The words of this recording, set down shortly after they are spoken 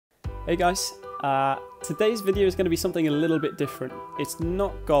Hey guys, today's video is going to be something a little bit different. It's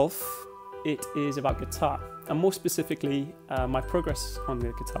not golf, it is about guitar, and more specifically my progress on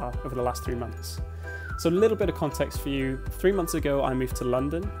the guitar over the last 3 months. So a little bit of context for you. 3 months ago I moved to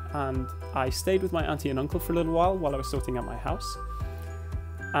London and I stayed with my auntie and uncle for a little while I was sorting out my house.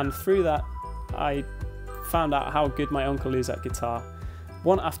 And through that I found out how good my uncle is at guitar.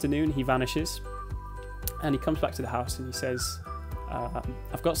 One afternoon he vanishes and he comes back to the house and he says,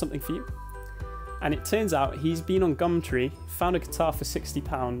 I've got something for you. And it turns out he's been on Gumtree, found a guitar for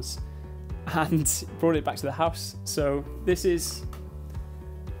 £60 and brought it back to the house. So this is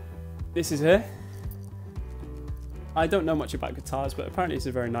her. I don't know much about guitars, but apparently it's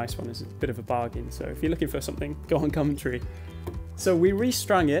a very nice one. It's a bit of a bargain. So if you're looking for something, go on Gumtree. So we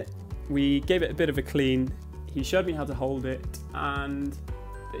restrung it, we gave it a bit of a clean. He showed me how to hold it and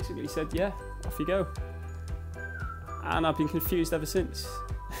basically said, yeah, off you go. And I've been confused ever since.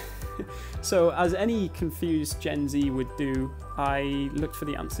 So as any confused Gen Z would do, I looked for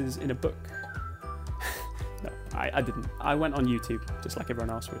the answers in a book. No, I didn't. I went on YouTube, just like everyone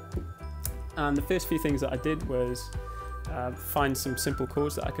else would. And the first few things that I did was find some simple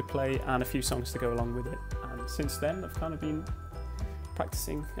chords that I could play and a few songs to go along with it. And since then, I've kind of been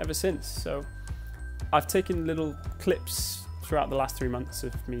practicing ever since. So I've taken little clips throughout the last 3 months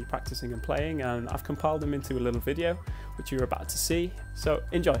of me practicing and playing, and I've compiled them into a little video which you're about to see. So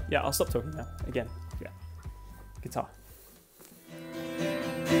enjoy. Yeah, I'll stop talking now. Again, yeah, guitar.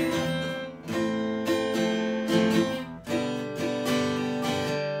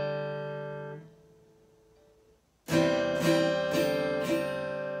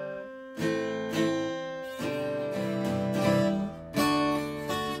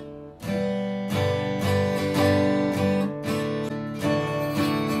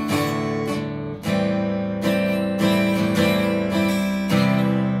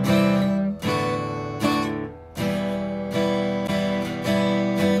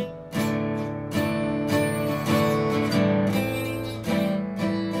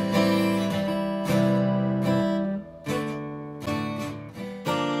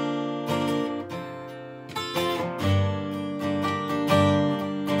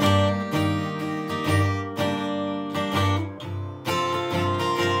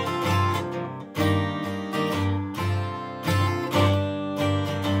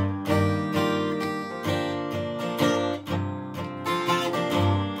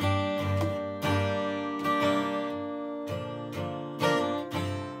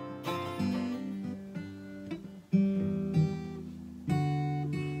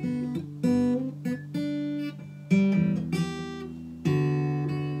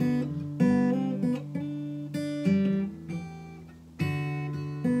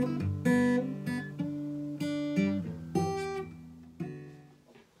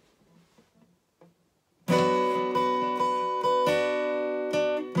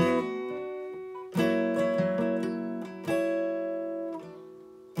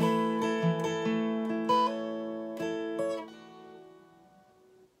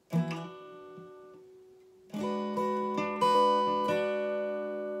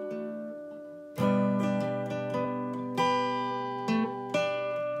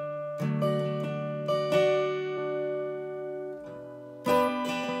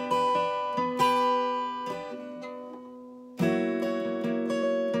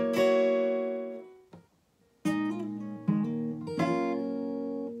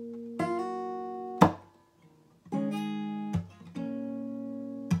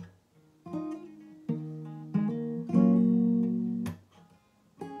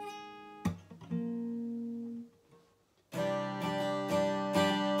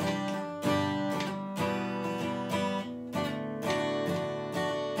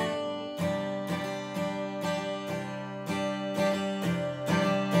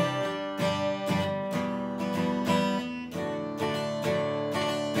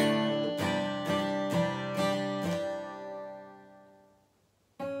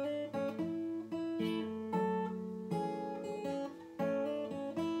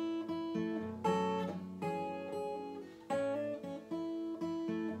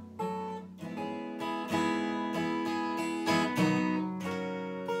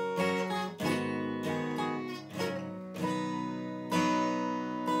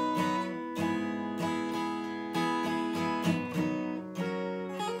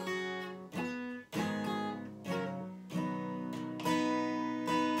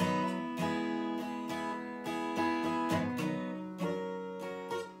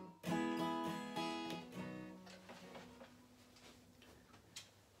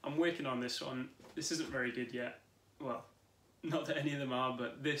 I'm working on this one. This isn't very good yet. Well, Not that any of them are,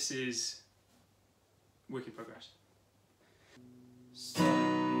 but this is work in progress.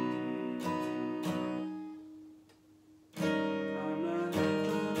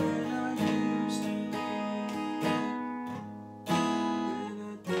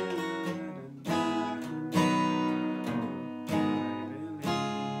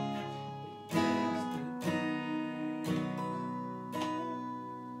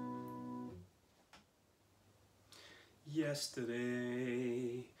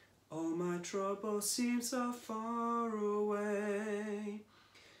 Yesterday, all my troubles seem so far away.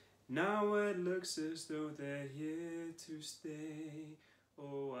 Now it looks as though they're here to stay.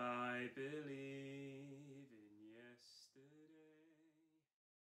 Oh, I believe.